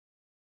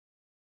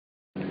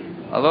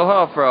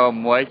Aloha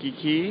from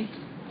Waikiki,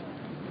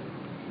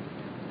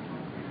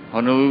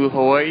 Honolulu,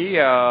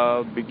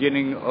 Hawaii,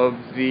 beginning of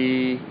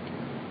the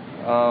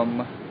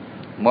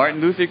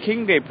Martin Luther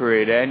King Day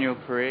Parade, annual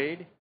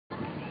parade.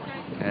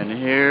 And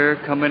here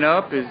coming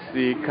up is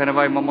the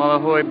Kanawai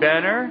Mamalahoe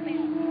banner,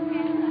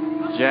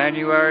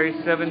 January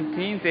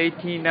 17th,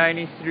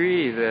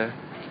 1893, the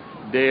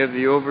day of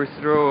the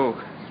overthrow,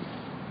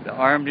 the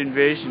armed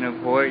invasion of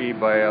Hawaii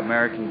by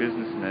American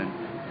businessmen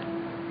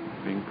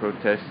being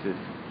protested.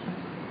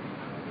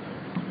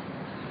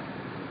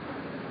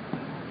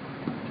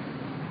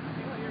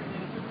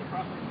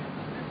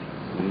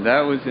 And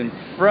that was in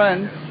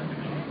front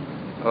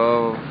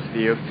of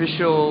the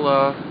official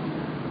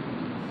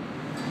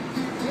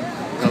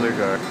color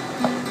guard.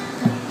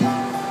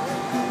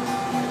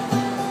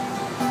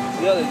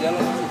 Yeah, the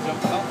yellow one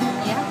jumped out.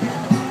 Yeah.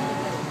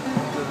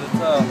 Because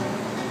it's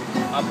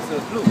opposite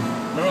of blue.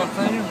 Remember what I'm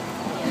telling you?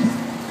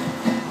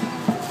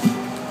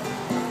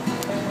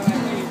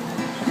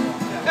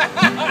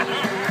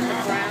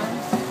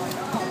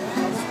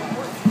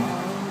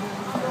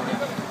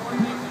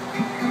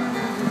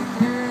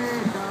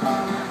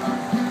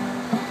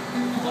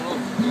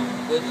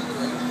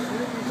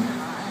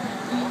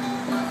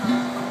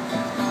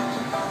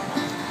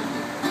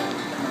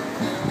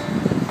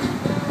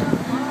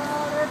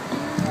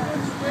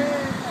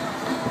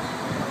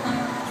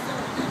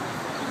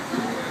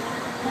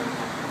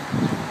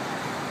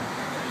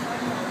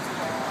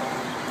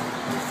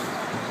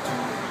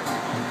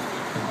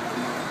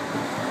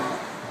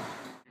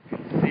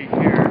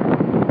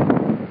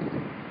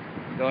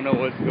 Don't know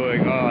what's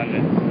going on.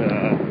 It's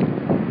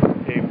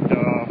taped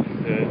off.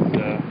 Says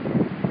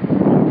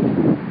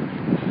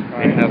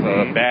they have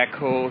a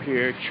backhoe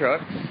here,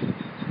 trucks.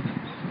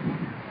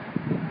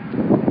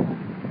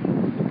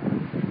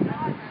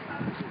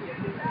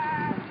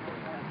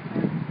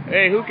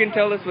 Hey, who can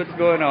tell us what's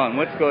going on?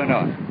 What's going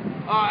on?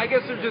 I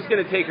guess they're just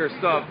gonna take her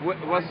stuff.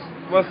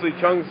 Wesley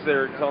Chung's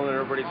there telling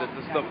everybody that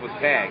the stuff was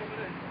tagged.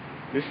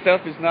 This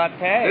stuff is not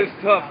tagged. This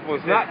stuff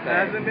was not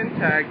tagged. It hasn't been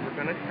tagged. We're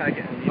gonna tag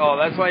it. Oh,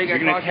 that's why you got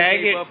to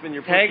tag it. Up and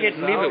you're tag it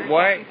and leave it.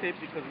 Why?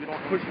 Because we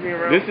don't push me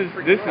around. This is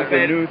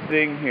the new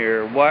thing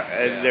here. What?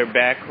 Their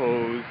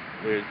backhoes.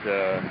 There's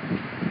a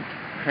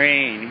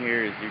crane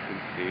here, as you can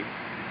see.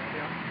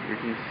 You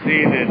can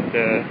see that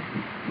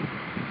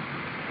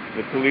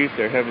the police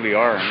are heavily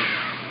armed.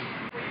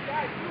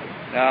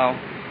 Now,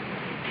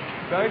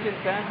 Sergeant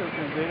Santos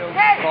says they don't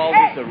call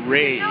this a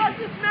raid. Not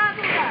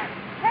dismantle that.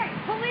 Hey,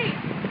 police!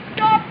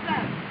 Stop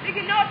them! They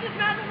cannot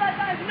dismantle that.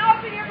 That has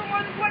not been here for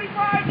more than 24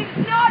 hours.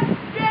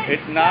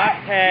 It's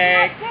not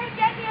tagged. You can't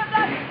take any of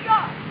that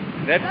stuff.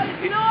 That's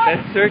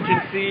search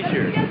and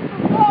seizure. That's against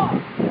the law.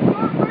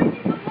 You're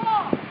breaking the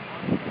law.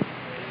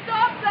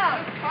 Stop them.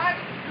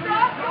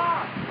 Stop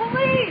them.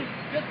 Police!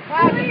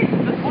 Police!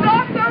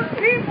 Stop those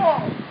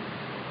people!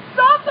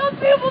 Stop those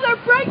people!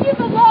 They're breaking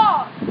the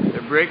law!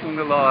 They're breaking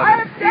the law. I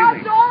have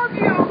asked all of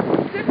you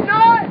to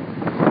not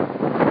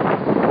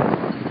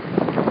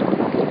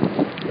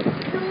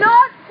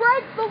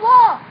break the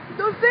law.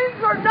 Those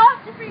things are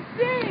not to be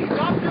seen.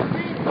 Stop just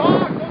being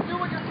talk. Don't do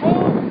what you're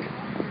told. Do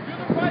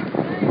the right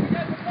thing. You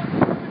guys are fucking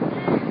human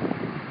beings.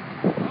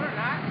 No, they're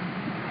not.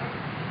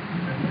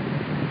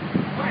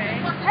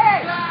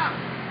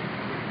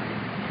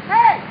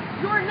 Hey,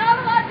 you are not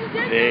allowed to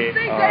do these things.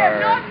 They have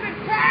not been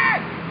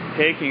tagged.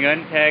 Taking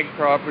untagged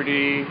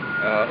property,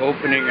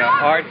 opening an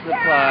art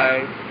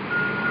supply.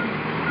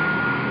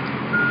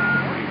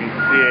 You can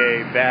see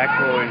a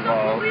backhoe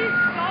involved. Please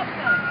stop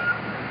them.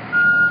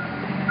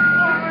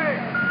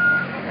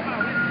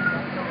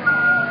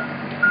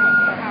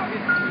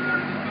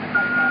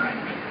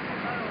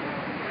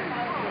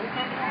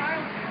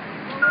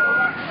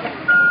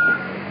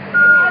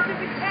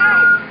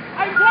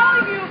 I'm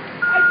telling you,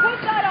 I put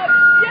that up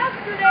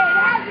yesterday. It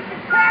hasn't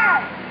been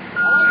tagged.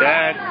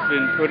 That's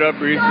been put up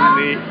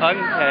recently,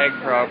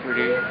 untagged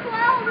property.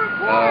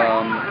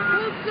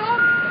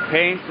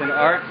 Paints and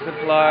art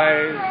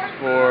supplies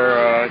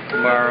for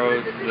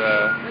tomorrow's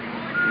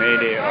May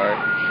Day art.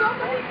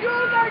 Somebody do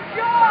their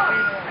job.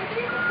 I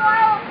need to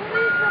file a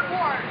police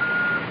report.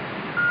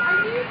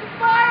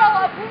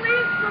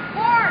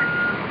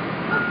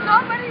 Will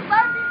somebody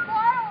let me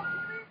file a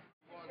police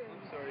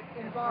report?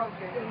 Involved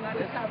in that.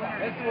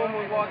 That's the one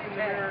we walked in the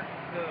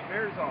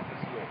mayor's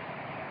office with.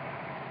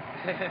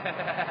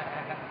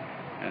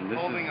 And this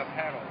holding is, a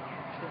paddle.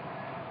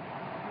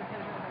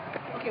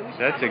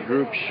 that's a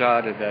group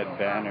shot of that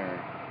banner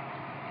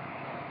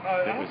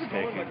that was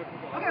taken.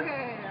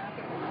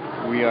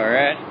 We are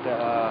at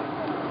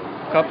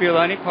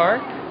Kapiolani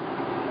Park,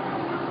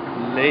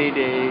 Lay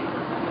Day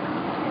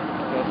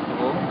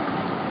Festival,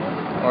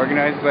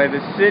 organized by the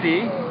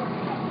city.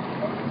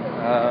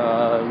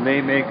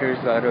 Lay makers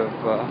out of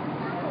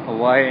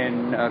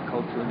Hawaiian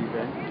cultural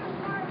events.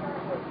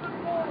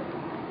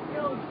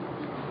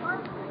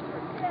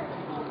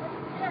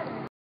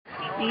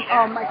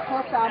 My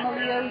core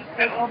family is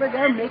over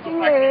there making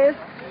lays,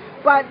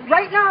 but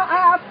right now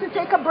I have to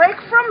take a break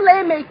from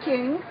lay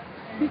making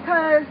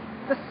because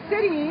the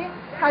city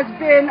has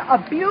been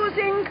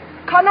abusing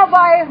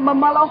Kanawai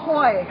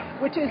Mamalahoe,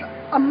 which is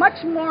a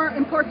much more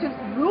important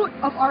root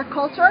of our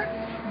culture.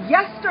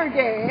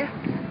 Yesterday,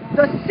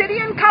 the city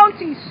and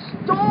county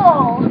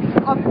stole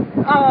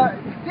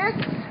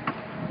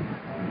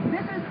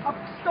this is a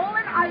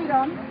stolen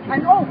item.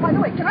 And oh, by the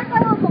way, can I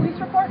file a police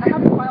report? I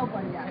haven't filed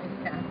one yet.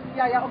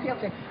 Yeah,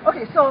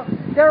 okay, so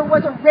there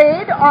was a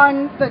raid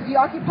on the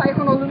Occupy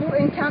Honolulu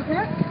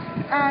encampment,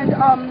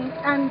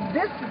 and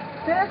this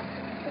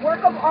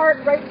work of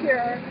art right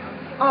here,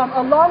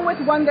 along with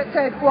one that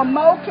said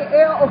 "Wamau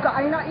ke'ea o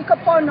ka'aina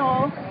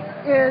ikapono,"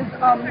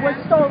 was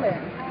stolen.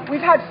 We've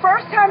had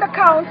first-hand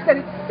accounts that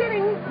it's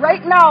sitting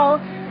right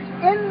now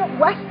in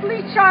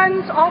Wesley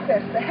Chan's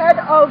office, the head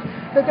of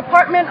the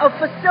Department of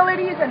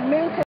Facilities and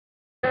Maintenance.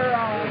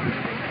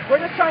 We're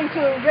just trying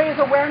to raise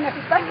awareness,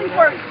 especially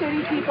for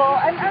city people,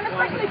 and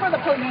especially for the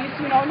police.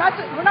 You know,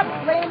 we're not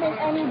blaming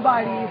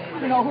anybody,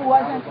 you know, who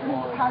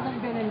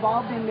hasn't been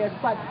involved in this,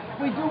 but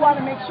we do want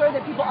to make sure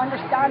that people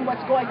understand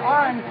what's going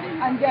on,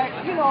 and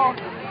that, you know,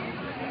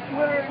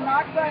 we're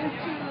not going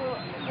to.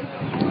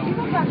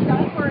 People can't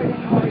stand for it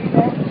anymore. You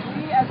know,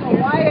 we as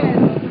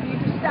Hawaiians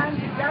need to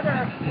stand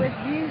together with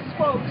these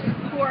folks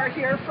who are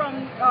here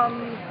from,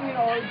 you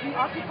know, the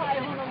Occupy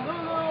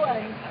Honolulu,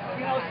 and,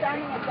 you know,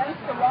 standing against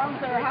the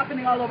wrongs that are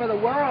happening all over the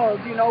world.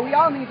 You know, we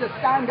all need to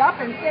stand up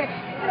and say,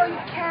 you know, you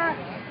can't.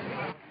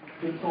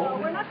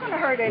 We're not going to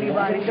hurt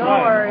anybody.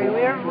 Don't worry.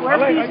 We're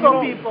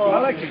peaceful people. I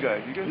like you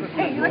guys.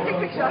 Hey, you want to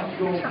take pictures?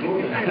 Okay,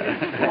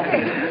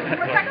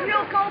 protect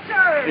real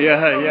culture.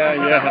 Yeah.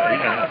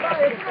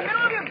 It's in the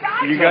middle of your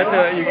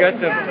backyard. You got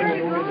the.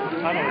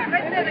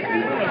 Right there, the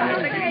green one.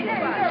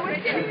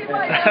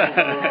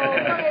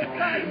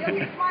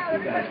 You smile,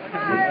 everybody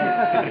smile.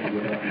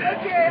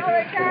 Okay, all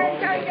right, Karen,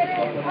 get in.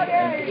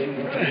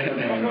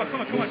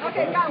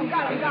 Okay, got him.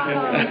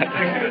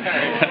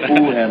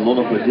 Fu and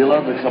Lona Padilla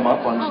to come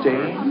up on stage.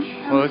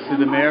 Close to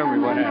the mayor, we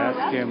want to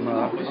ask him.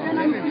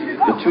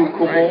 The two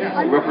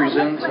kumo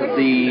represent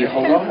the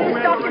Hawaii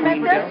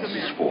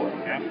sport.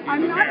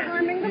 I'm not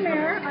harming the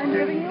mayor. I'm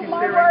giving you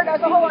my word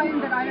as a Hawaiian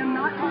that I am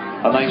not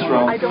harming. A nice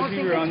round. I don't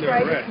think it's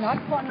right. It's not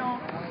pono.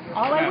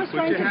 All I was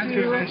trying to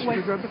do was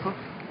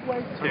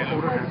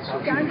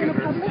stand in a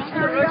public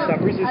area.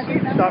 Stop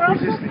resisting.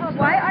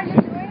 Why are you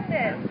doing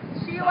this?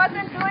 She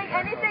wasn't doing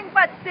anything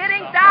but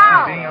sitting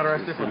down. She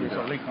was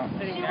holding.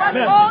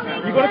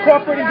 You going to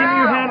cooperate and give me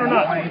your hand or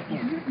not?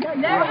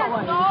 There is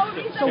no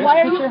reason. So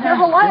why are you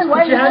Hawaiian?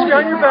 Why are you hands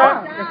behind your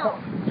back.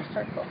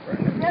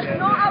 There's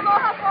no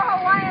aloha for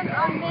Hawaiians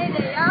on May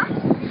Day, yeah?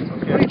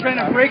 What, are you trying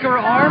to break her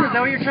arm? Is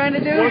that what you're trying to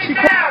do? Well, she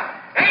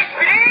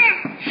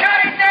HPD,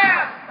 shut it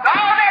down!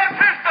 All their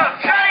systems,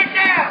 shut it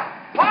down!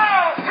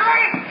 Wall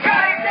Street,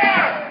 shut it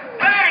down!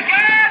 Say it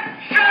again,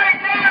 shut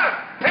it down!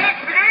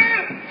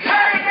 HPD,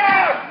 shut it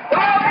down!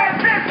 All their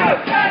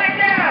systems, shut it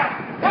down!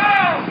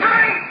 Wall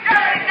Street,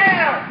 shut it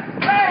down!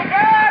 Say it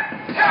again,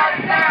 shut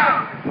it down!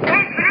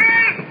 HPD,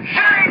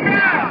 shut it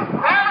down!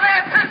 All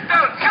their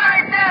systems, shut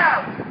it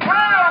down!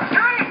 Wall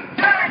Street,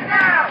 shut it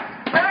down!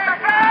 Say it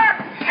again,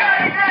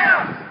 shut it down!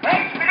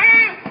 HPD,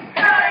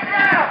 shut it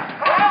down!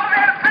 All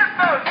their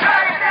systems,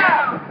 shut it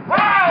down!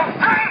 Wall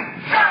Street,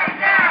 shut it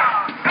down!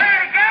 Say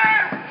it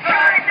again,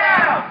 shut it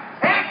down!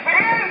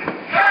 HPD,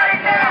 shut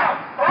it down!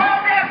 All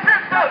their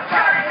systems,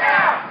 shut it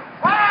down!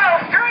 Wall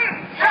Street,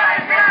 shut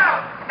it down!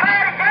 Say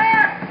it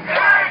again,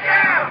 shut it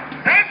down!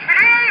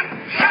 HPD,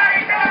 shut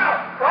it down!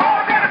 All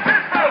their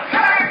systems,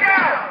 shut it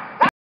down!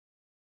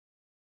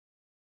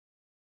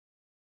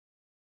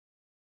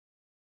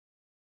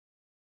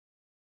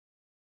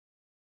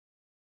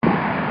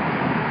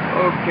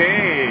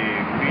 Okay,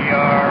 we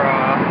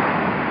are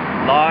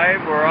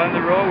live. We're on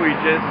the road. We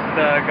just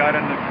got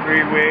on the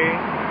freeway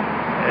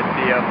at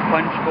the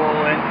Punch Bowl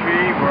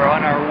entry. We're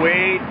on our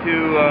way to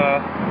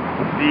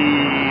the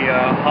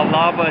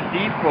Halaba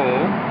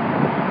Depot,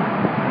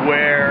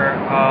 where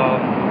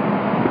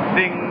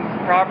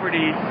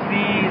property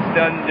seized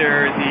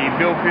under the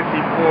Bill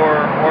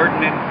 54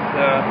 Ordinance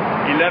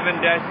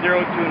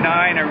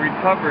 11-029 are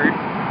recovered.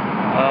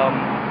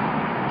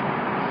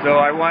 So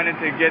I wanted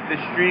to get the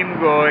stream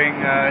going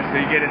so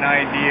you get an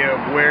idea of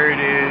where it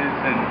is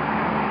and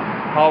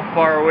how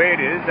far away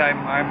it is.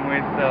 I'm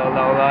with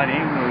Laulani,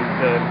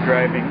 who's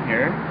driving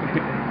here.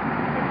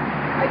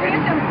 I think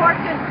it's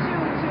important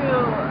too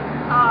to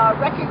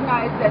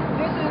recognize that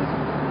this is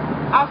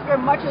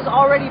after much has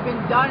already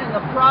been done in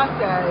the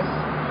process.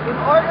 In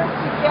order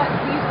to get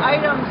these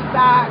items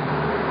back,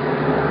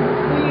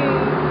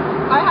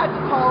 I had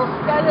to call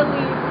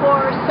steadily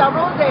for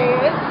several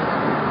days.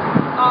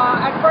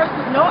 At first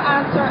with no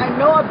answer and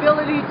no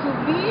ability to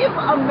leave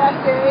a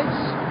message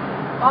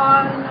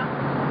on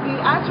the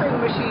answering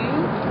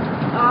machine.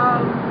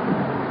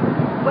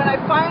 When I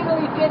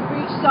finally did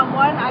reach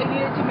someone, I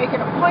needed to make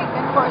an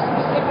appointment for a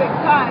specific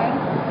time.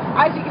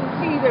 As you can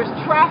see, there's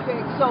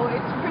traffic, so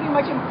it's pretty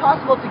much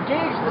impossible to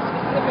gauge the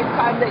specific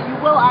time that you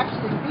will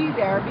actually be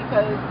there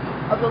because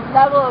of the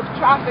level of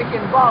traffic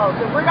involved.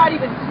 And we're not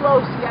even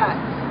close yet.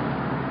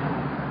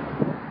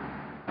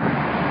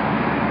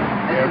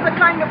 is the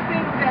kind of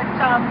thing that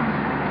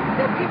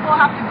that people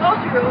have to go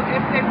through if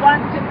they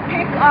want to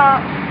pick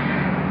up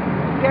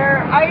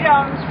their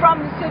items from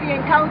the city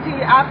and county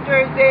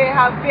after they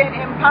have been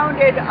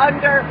impounded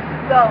under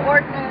the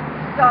ordinance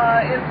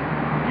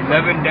 11-029.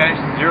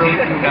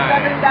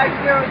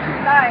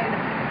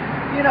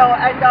 11-029. You know,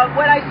 and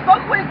when I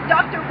spoke with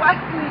Dr.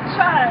 Wesley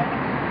Chun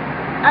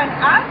and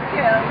asked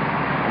him,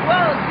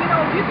 well, you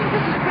know, do you think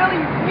this is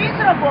really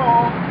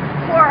reasonable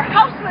for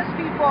houseless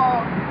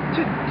people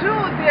to do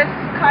this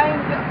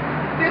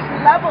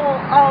level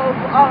of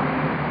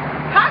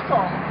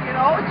hassle, you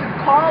know, to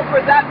call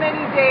for that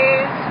many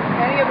days,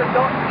 many of them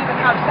don't even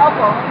have cell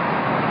phones,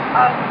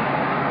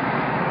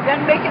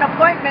 then make an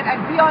appointment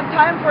and be on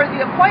time for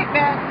the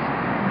appointment,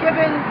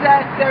 given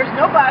that there's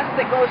no bus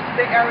that goes to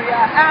the area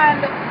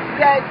and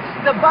that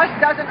the bus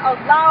doesn't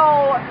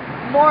allow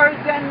more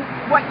than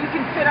what you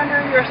can fit under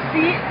your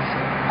seat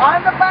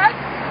on the bus?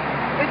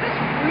 Is this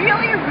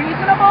really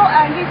reasonable?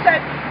 And he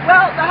said,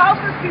 well, the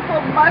houseless people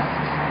must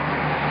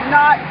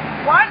not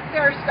want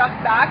their stuff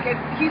back, and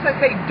he says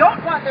they don't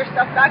want their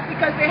stuff back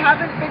because they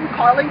haven't been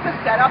calling to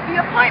set up the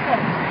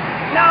appointment.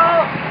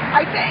 Now,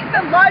 I think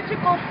the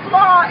logical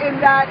flaw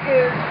in that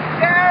is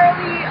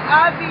fairly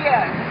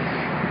obvious.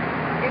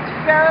 It's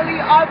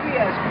fairly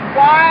obvious.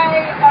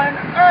 Why on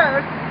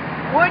earth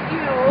would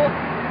you,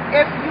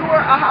 if you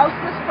were a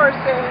houseless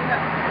person,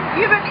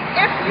 even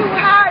if you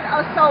had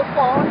a cell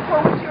phone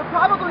for which you're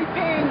probably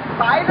paying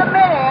by the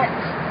minute,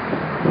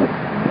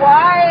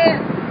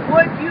 why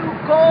would you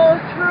go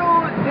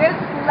through this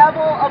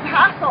level of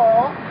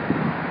hassle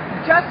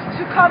just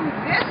to come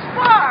this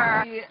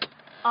far?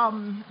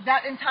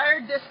 That entire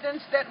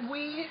distance that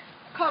we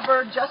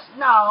covered just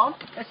now,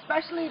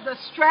 especially the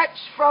stretch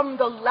from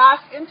the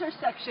last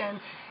intersection,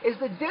 is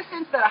the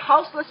distance that a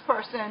houseless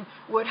person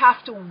would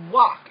have to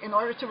walk in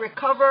order to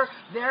recover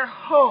their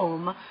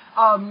home,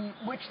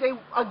 which they,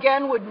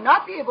 again, would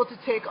not be able to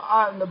take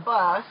on the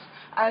bus.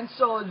 And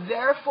so,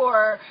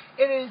 therefore,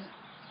 it is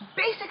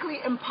basically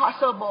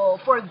impossible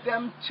for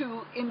them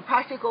to, in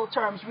practical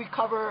terms,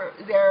 recover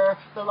their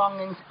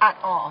belongings at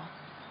all.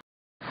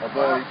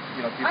 Although,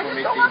 you know, people I just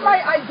may don't think want my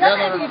like,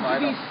 identity to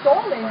be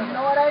stolen, you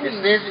know what I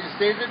mean? It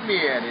stays with me,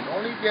 and it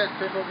only gets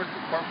turned over to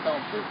Park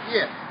Council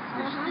if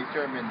it's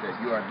determined that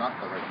you are not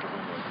the rightful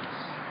owner of this.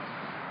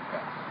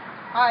 Yeah.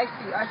 I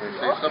see.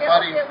 So if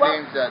somebody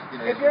claims that,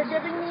 you know, if you're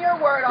giving me your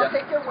word, I'll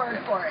take your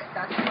word for it.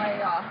 That's my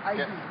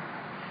ID.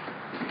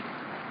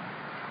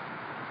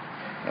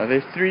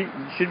 There's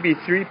should be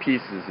three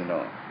pieces in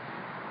all.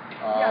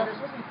 Yeah, there's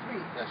supposed to be three.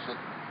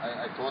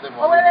 I told them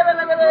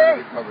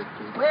wait. covered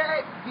two.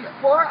 Wait,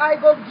 before I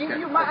go give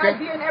you my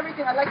ID and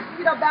everything, I'd like to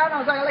see the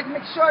banners. I'd like to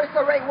make sure it's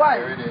the right one.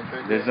 There it is.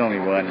 Right There's only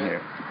one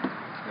here.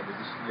 Yeah, there's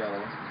this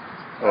yellow one.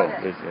 Oh, Okay.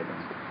 there's the other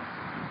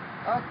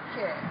one.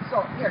 Okay,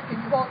 so here,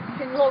 can you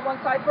hold one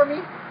side for me?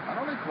 I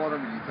don't like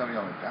calling you tell me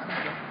all the time.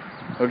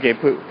 Okay,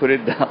 put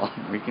it down.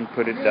 We can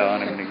put it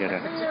down. I'm gonna get it.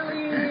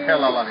 Really?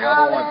 Hell, on the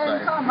other one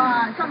side. Come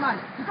on.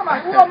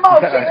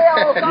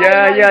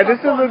 Yeah, this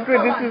will look good.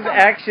 This is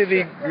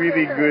actually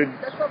really good.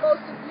 You're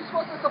supposed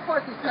to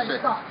support this kind of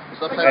stuff.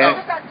 It's upside down.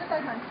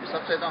 It's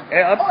upside down.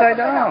 Hey, upside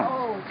down.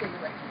 Oh, okay,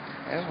 you're right.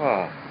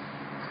 Eva.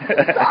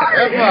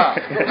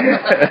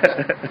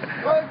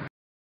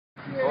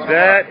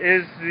 That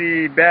is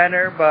the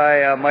banner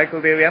by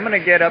Michael Daly. I'm going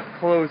to get up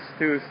close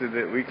too so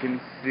that we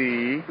can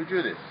see. Who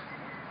drew this?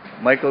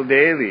 Michael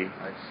Daly.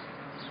 Nice.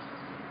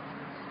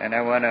 And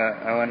I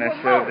wanna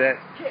show that,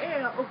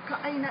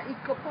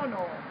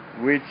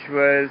 which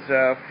was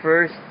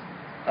first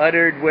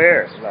uttered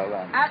where?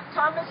 At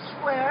Thomas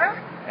Square.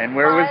 And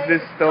where was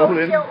this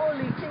stolen?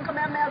 King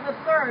Kamehameha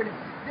III.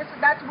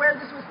 That's where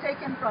this was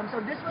taken from. So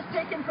this was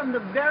taken from the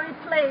very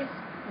place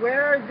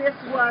where this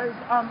was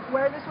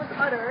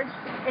uttered.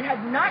 It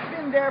had not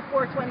been there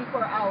for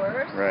 24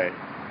 hours. Right.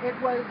 It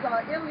was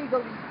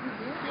illegally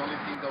seized. The only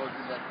thing that was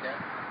in that cat?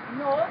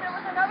 No, there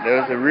was another one.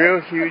 There was a real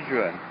huge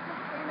one.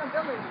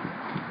 Sustainability.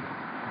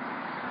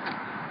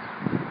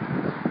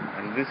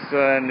 And this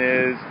one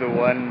is the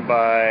one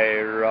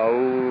by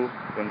Raul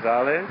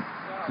Gonzalez.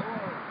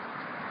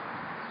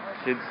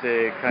 Should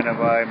say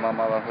Kanawai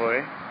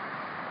Mamalahoe.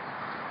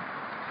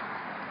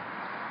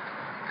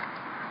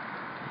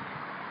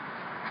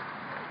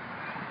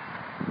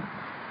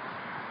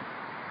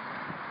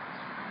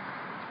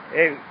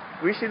 Hey,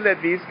 we should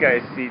let these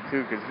guys see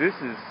too, because this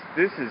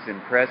is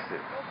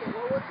impressive. Okay,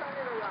 well, we'll turn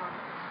it around.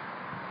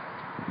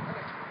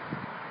 Okay,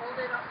 hold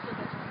it up so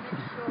that you make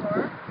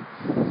sure.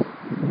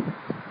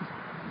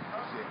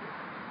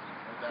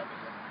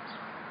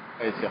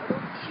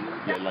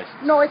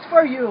 No, it's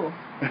for you.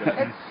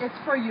 It's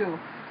for you.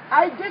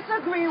 I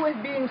disagree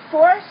with being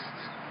forced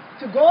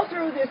to go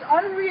through this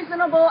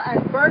unreasonable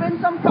and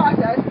burdensome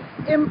process,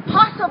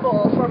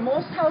 impossible for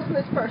most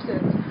houseless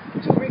persons,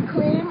 to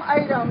reclaim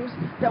items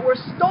that were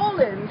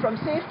stolen from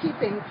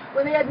safekeeping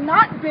when they had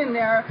not been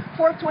there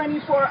for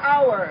 24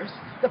 hours.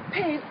 The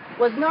paint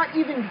was not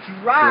even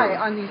dry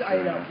on these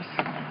items.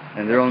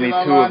 And there are only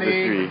two of the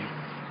three.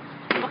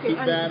 Keep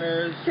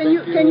banners.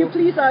 Can you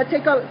please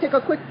take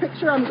a quick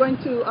picture? I'm going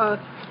to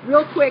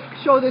real quick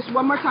show this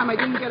one more time. I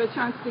didn't get a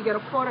chance to get a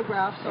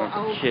photograph, so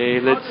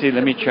let's see.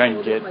 Let me try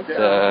and get.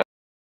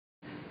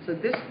 So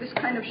this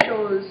kind of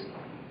shows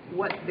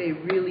what they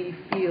really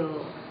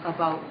feel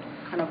about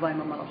Kanawai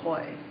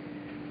Mamalahoe.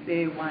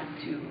 They want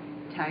to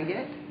tag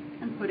it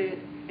and put it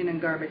in a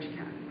garbage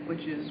can,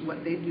 which is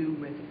what they do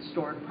with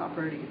stored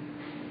property.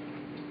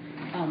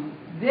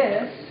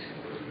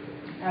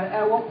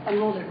 I won't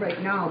unroll it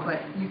right now, but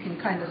you can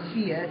kind of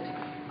see it.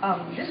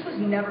 This was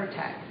never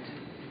tagged.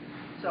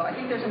 So I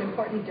think there's an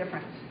important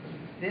difference.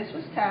 This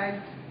was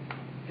tagged,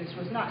 this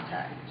was not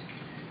tagged.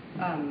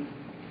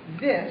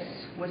 This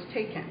was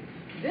taken.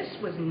 This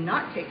was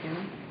not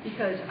taken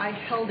because I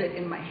held it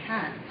in my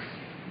hands.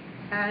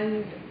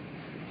 And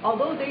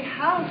although they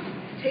have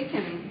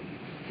taken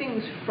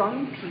things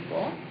from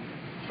people,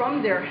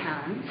 from their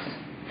hands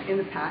in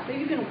the past, they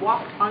even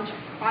walked onto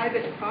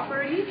private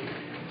property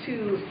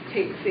to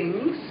take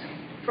things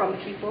from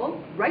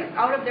people right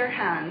out of their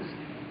hands.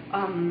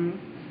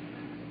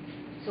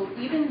 So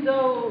even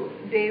though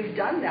they've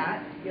done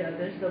that,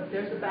 there's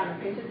the banner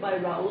painted by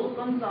Raul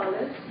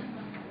Gonzalez,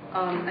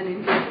 an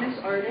indigenous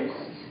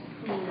artist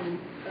who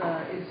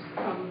is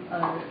from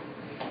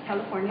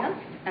California,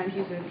 and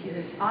he's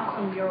an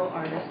awesome mural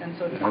artist, and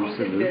so he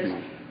painted this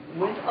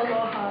with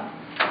aloha.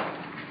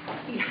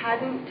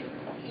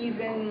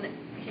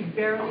 He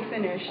barely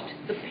finished.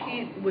 The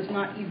paint was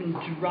not even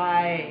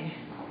dry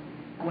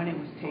when it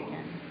was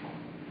taken.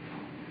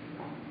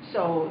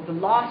 So the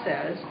law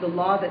says, the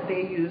law that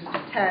they use to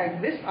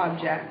tag this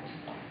object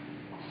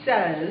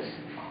says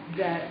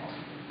that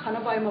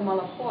Kanawai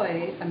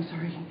Mamalahoe, I'm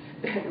sorry,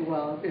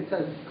 well, it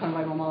says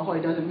Kanawai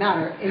Mamalahoe, doesn't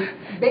matter,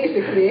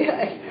 basically,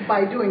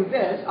 by doing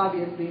this,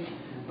 obviously,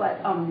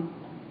 but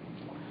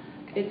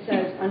it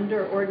says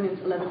under Ordinance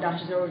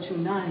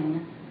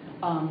 11-029,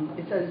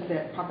 it says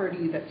that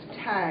property that's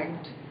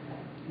tagged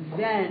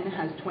then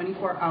has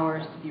 24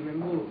 hours to be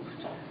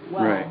removed.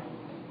 Well, right.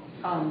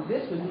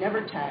 This was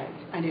never tagged,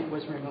 and it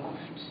was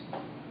removed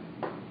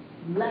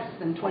less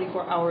than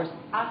 24 hours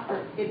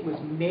after it was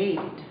made.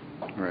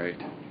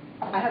 Right.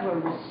 I have a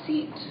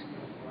receipt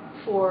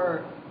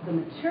for the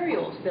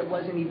materials that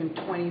wasn't even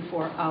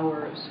 24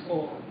 hours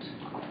old.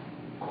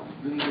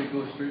 Didn't they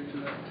go straight to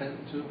that tent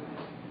too?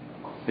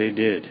 They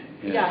did.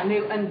 Yeah,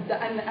 and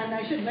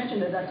I should mention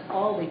that that's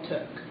all they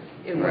took.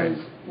 It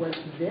was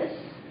this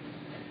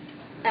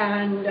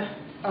and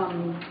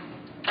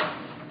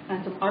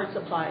some art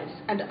supplies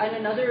and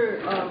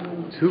another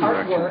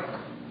artwork.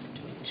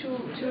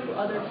 Two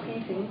other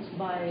paintings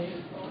by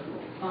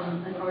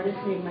an artist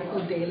named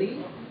Michael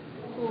Daly,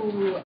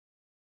 who.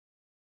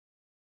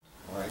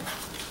 All right.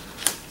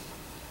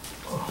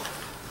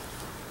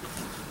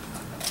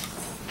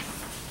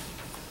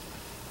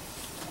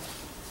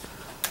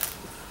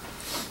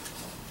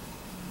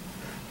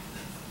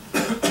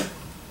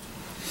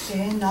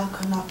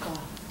 Kanaka,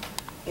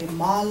 e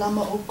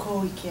malama o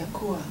ko I ke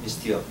akua. Ms.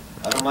 Teo,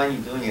 I don't mind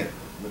you doing it,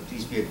 but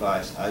please be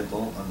advised, I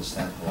don't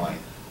understand Hawaiian.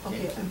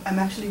 Okay, I'm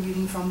actually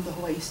reading from the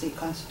Hawaii State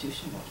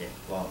Constitution. Okay,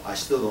 well, I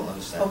still don't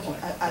understand Okay,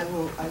 Hawaiian. I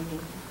will.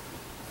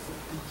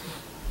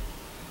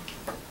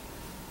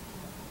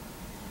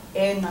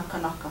 E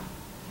nakanaka,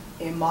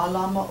 e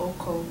malama o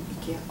ko I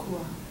ke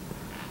akua,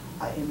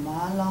 a e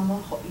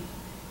malama hoi,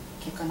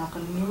 ke kanaka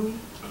nui,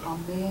 a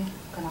me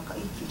kanaka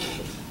iki.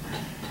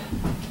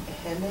 E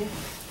hele,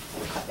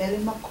 ka ele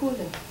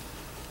makule,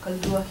 ka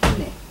lua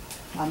hine,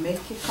 a me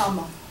ke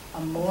kama, a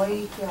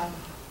moi ke ala.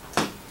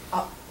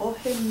 A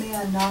ohe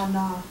mea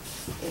nana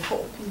e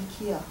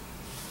ho'opilikia.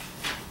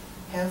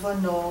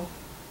 Hewa no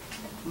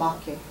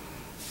make.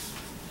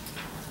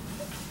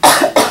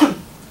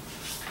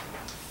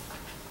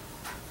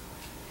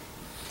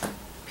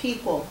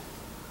 People.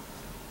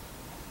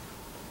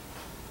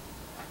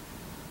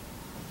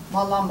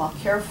 Malama,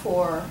 care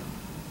for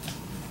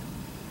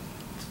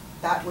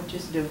that which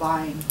is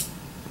divine.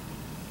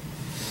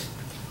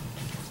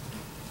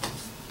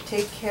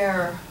 Take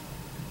care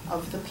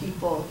of the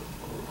people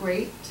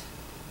great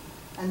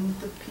and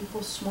the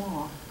people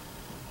small.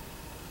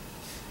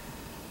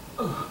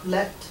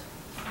 Let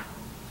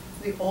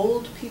the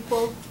old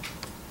people,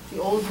 the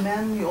old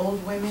men, the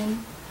old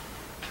women,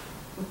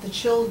 with the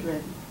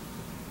children,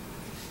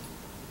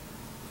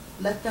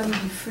 let them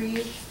be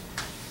free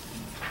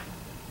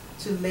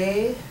to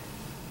lay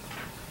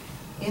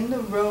in the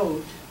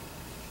road,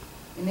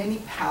 in any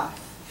path,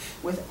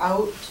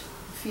 without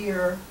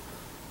fear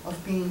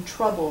of being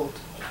troubled.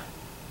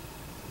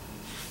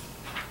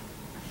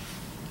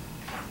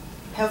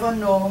 Hewa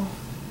no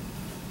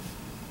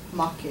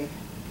make.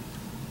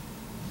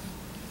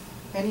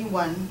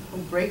 Anyone who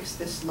breaks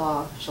this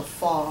law shall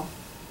fall.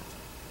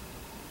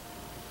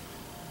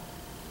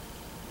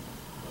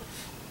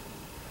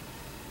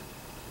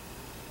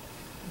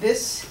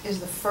 This is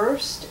the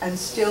first and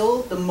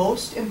still the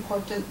most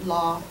important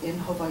law in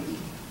Hawaii.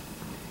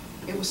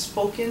 It was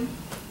spoken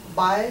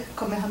by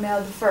Kamehameha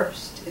I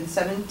in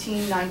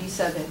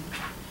 1797.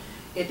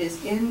 It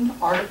is in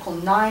Article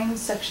 9,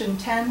 Section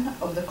 10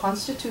 of the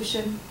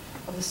Constitution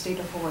of the state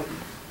of Hawaii.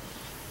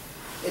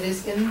 It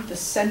is in the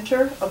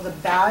center of the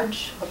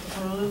badge of the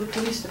Honolulu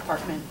Police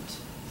Department.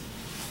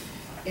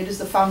 It is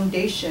the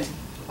foundation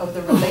of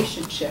the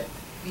relationship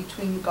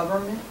between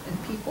government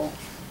and people.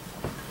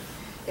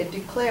 It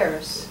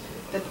declares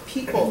that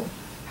people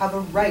have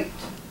a right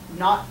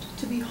not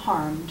to be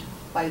harmed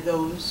by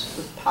those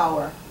with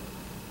power.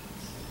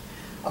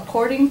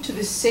 According to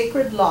the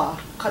sacred law,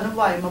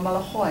 Kanawai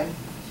Mamalahoe,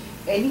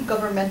 any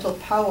governmental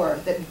power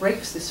that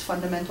breaks this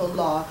fundamental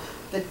law,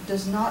 that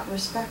does not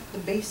respect the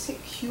basic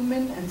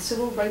human and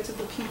civil rights of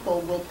the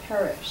people, will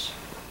perish.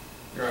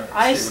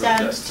 I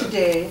stand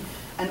today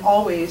and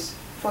always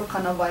for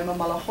Kanawai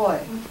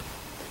Mamalahoe.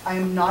 I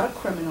am not a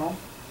criminal.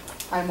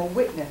 I am a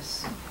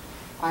witness.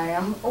 I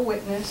am a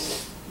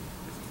witness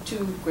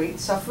to great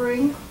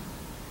suffering,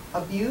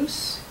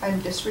 abuse,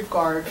 and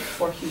disregard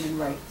for human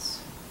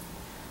rights.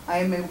 I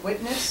am a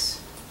witness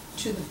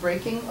to the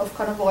breaking of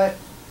Kanawai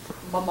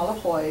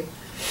Mamalahoe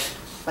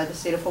by the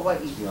state of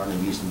Hawaii. Beyond a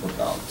reasonable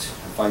doubt.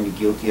 I find you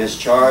guilty as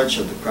charged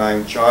of the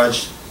crime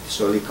charged,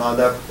 disorderly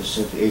conduct,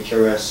 pursuant to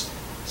HRS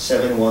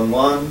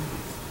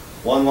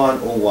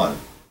 711-1101.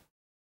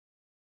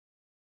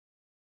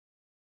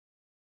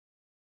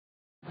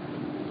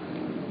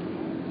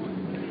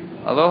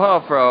 Aloha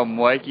from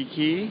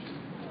Waikiki,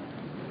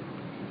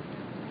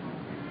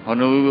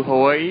 Honolulu,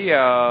 Hawaii,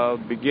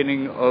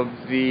 beginning of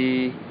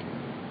the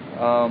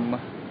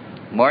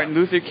Martin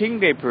Luther King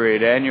Day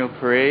Parade, annual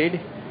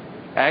parade.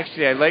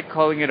 Actually, I like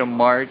calling it a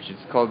march.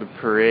 It's called a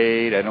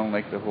parade. I don't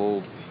like the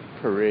whole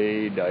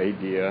parade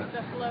idea.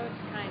 The floats,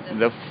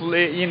 kind of.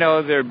 You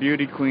know, there are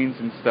beauty queens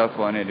and stuff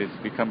on it. It's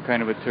become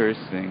kind of a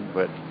tourist thing,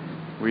 but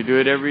we do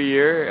it every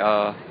year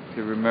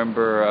to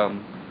remember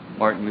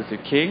Martin Luther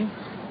King.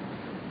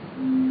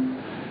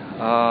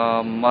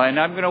 And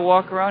I'm going to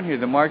walk around here.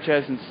 The march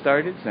hasn't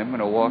started, so I'm going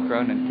to walk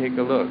around and take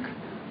a look.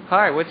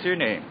 Hi, what's your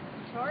name?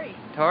 Tori.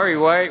 Tori,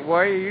 why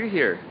are you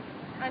here?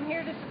 I'm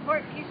here to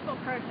support peaceful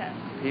protest.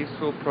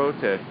 Peaceful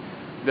protest.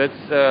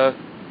 That's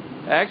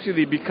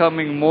actually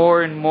becoming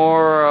more and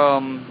more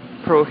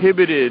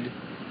prohibited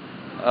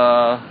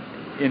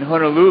in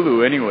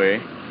Honolulu anyway.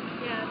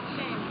 Yeah, it's a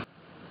shame.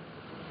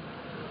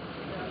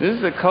 This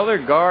is a color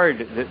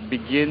guard that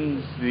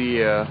begins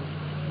the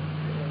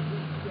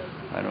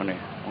I don't know,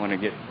 I want to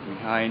get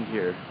behind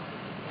here.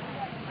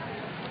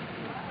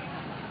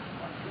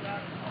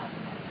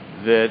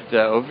 That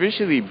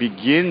officially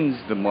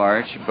begins the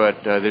march,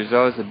 but there's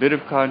always a bit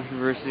of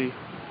controversy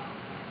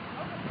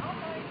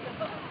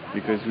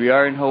because we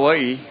are in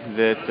Hawaii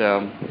that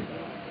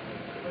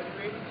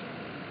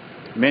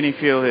many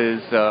feel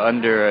is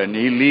under an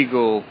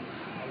illegal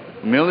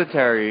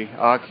military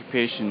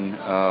occupation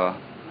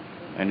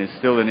and is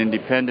still an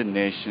independent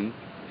nation.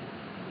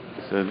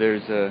 So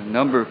there's a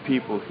number of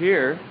people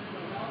here,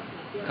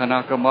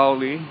 Kanaka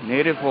Maoli,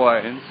 native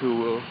Hawaiians, who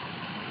will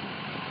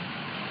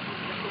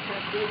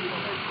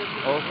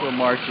also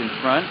march in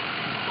front.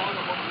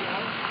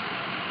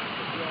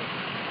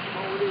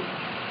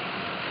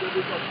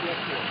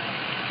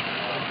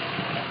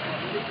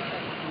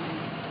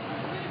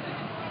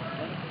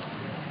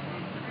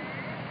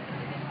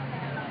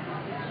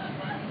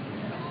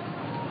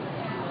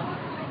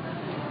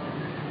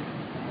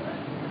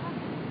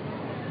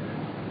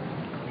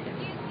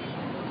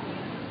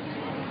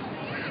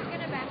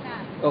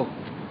 Oh,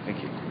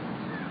 thank you.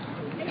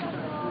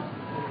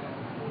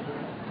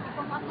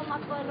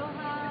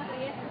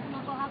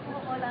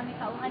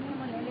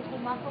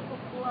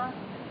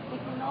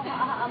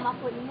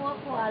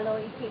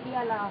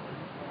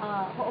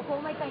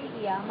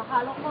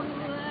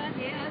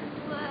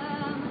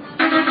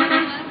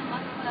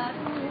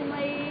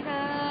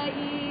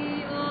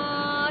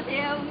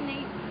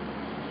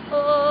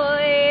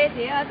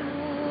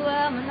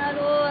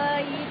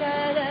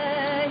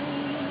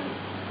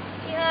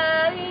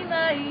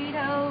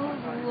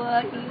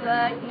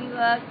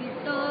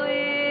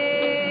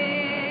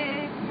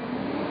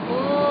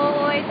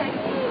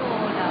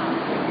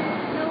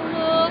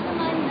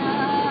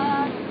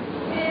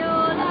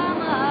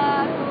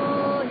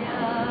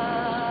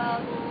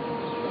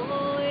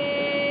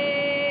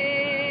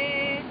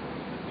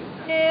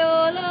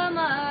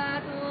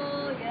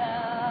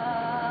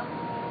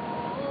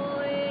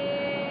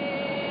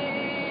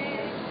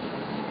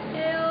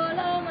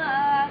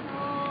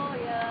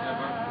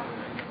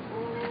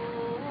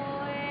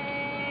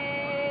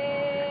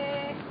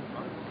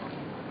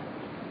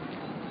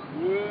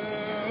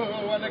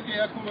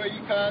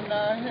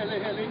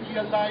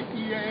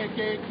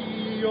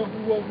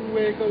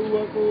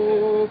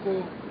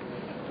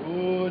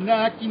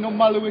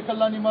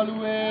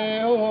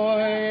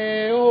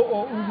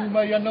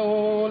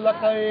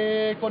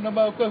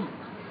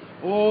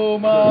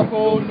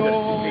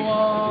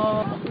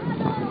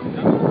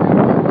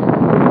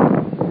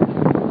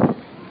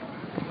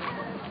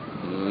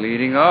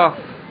 Leading off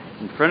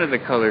in front of the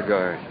color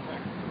guard,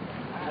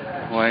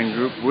 Hawaiian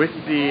group with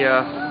the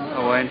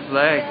Hawaiian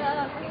flag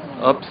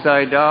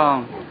upside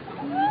down.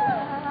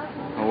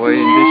 Hawaii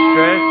in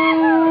distress.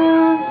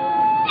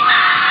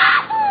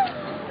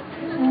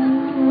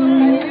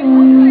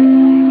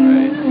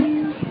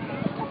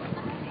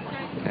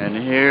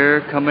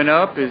 Coming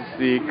up is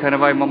the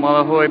Kanawai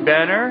Mamalahoe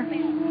banner.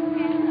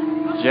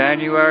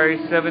 January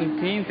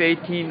 17th,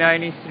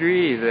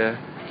 1893, the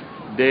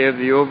day of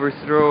the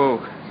overthrow,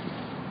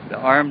 the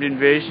armed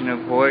invasion of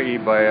Hawaii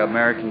by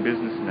American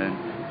businessmen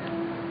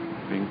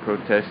being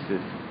protested.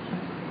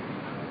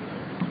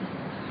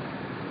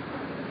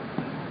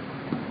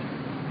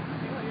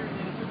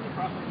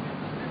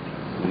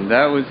 And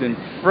that was in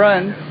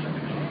front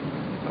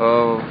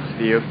of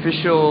the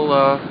official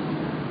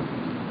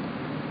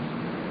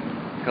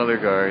color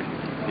guard,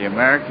 the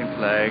American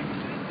flag,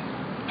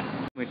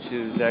 which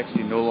is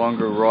actually no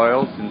longer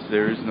royal since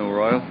there is no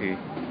royalty.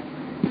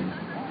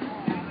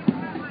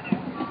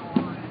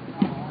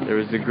 There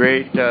was a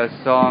great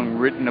song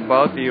written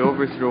about the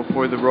overthrow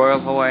for the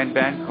Royal Hawaiian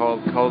Band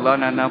called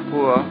Kaulana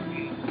Napua.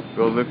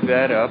 Go look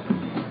that up.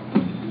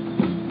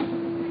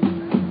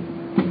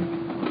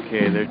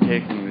 Okay, they're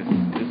taking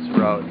this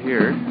route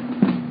here.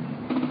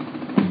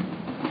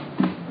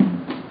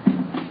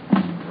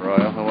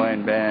 Royal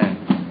Hawaiian Band.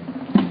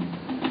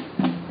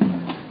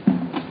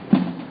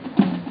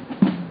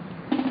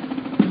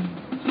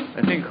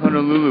 I think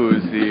Honolulu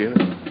is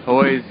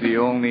Hawaii is the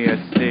only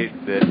state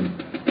that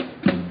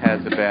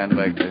has a band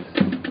like this.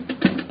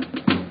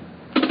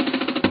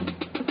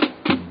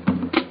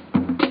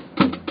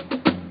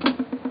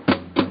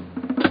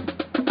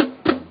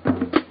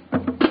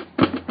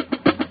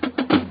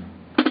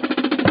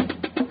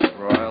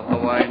 Royal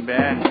Hawaiian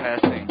Band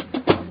passing.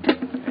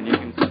 And you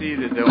can see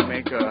that they'll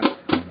make a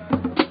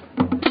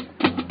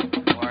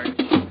march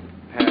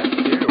past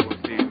here. We'll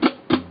see.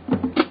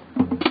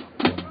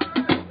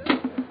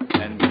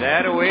 And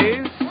that a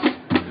ways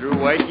through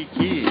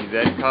Waikiki.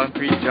 That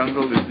concrete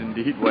jungle is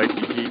indeed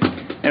Waikiki.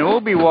 And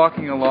we'll be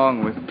walking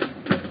along with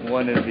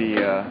one of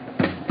the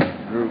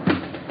groups.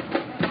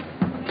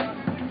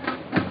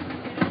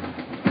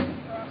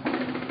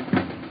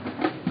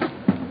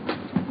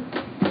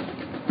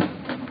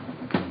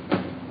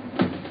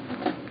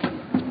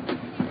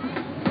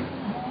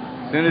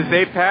 As soon as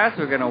they pass,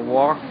 we're going to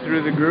walk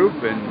through the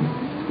group and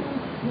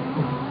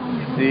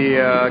see,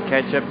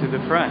 catch up to the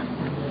front.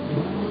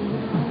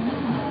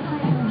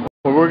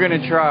 Well, we're going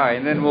to try,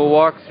 and then we'll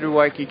walk through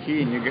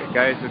Waikiki, and you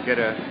guys will get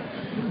a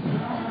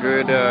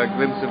good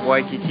glimpse of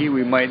Waikiki.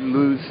 We might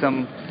lose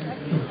some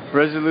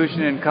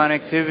resolution and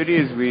connectivity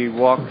as we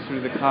walk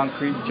through the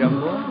concrete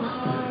jungle.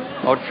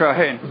 I'll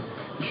try and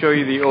show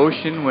you the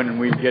ocean when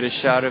we get a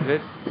shot of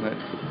it, but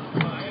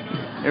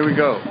here we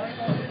go.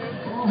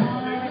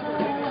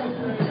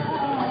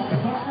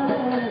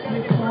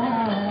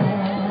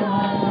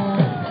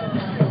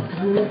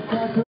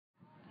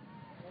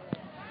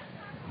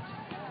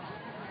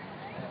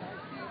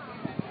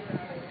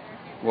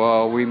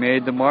 Well, we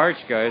made the march,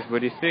 guys.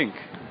 What do you think?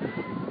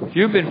 If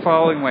you've been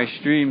following my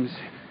streams,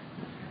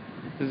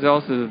 this is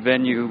also the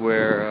venue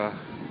where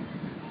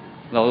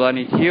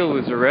Laulani Teal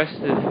was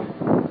arrested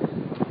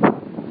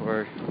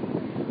for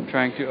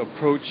trying to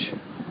approach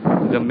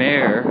the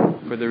mayor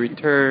for the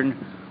return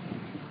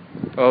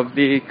of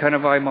the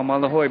Kanawai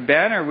Mamalahoe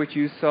banner, which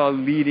you saw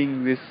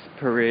leading this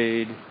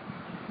parade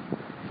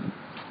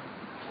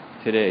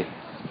today.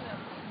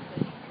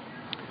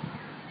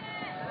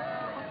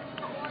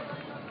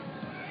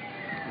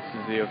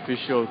 The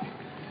official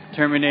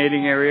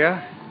terminating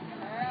area.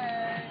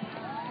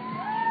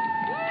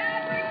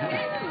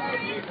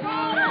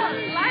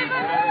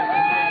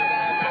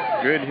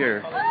 Good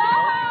here.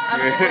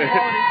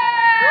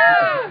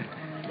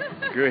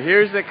 Good.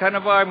 Here's the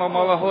Kanawai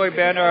Mamalahoe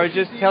banner. I was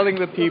just telling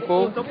the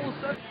people,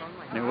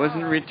 it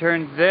wasn't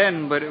returned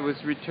then, but it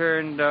was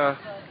returned about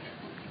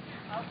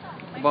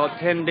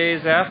 10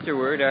 days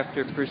afterward,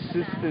 after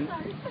persistent.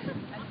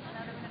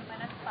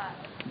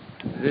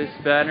 This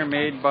banner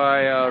made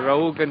by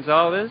Raul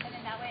Gonzalez,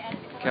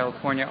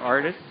 California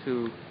artist,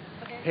 who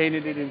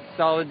painted it in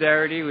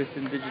solidarity with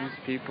indigenous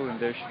people and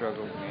their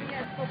struggles.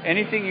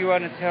 Anything you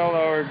want to tell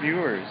our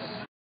viewers?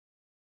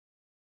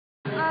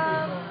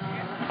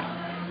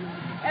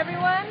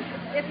 Everyone,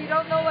 if you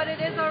don't know what it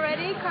is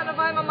already,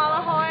 Kanawai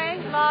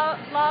Mamalahoe, law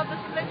of the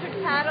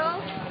splintered paddle,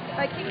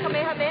 by King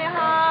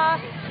Kamehameha.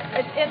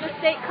 It's in the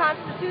state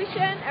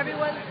constitution.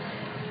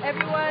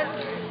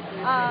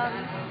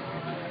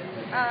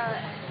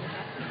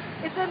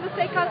 It's in the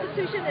state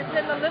constitution. It's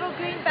in the little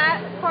green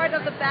part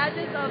of the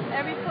badges of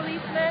every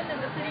policeman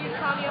in the city and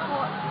county of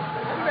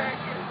Hawaii.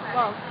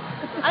 Well,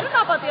 I don't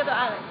know about the other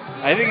islands.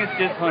 I think it's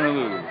just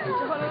Honolulu.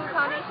 Honolulu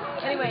County.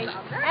 Anyway,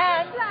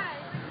 and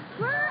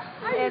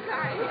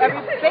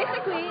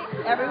basically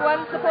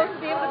everyone's supposed to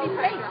be able to be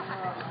safe.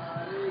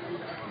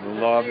 The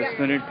law of the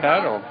splintered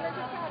paddle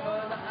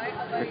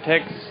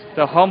protects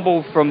the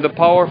humble from the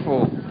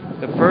powerful.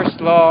 The first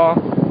law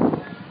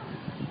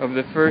of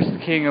the first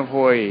king of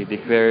Hawaii,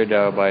 declared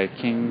by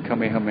King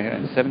Kamehameha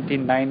in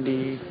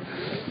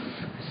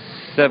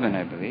 1797,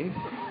 I believe.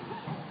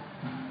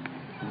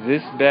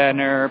 This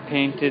banner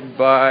painted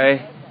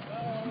by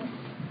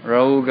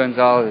Raul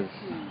Gonzalez.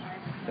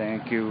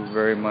 Thank you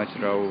very much,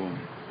 Raul.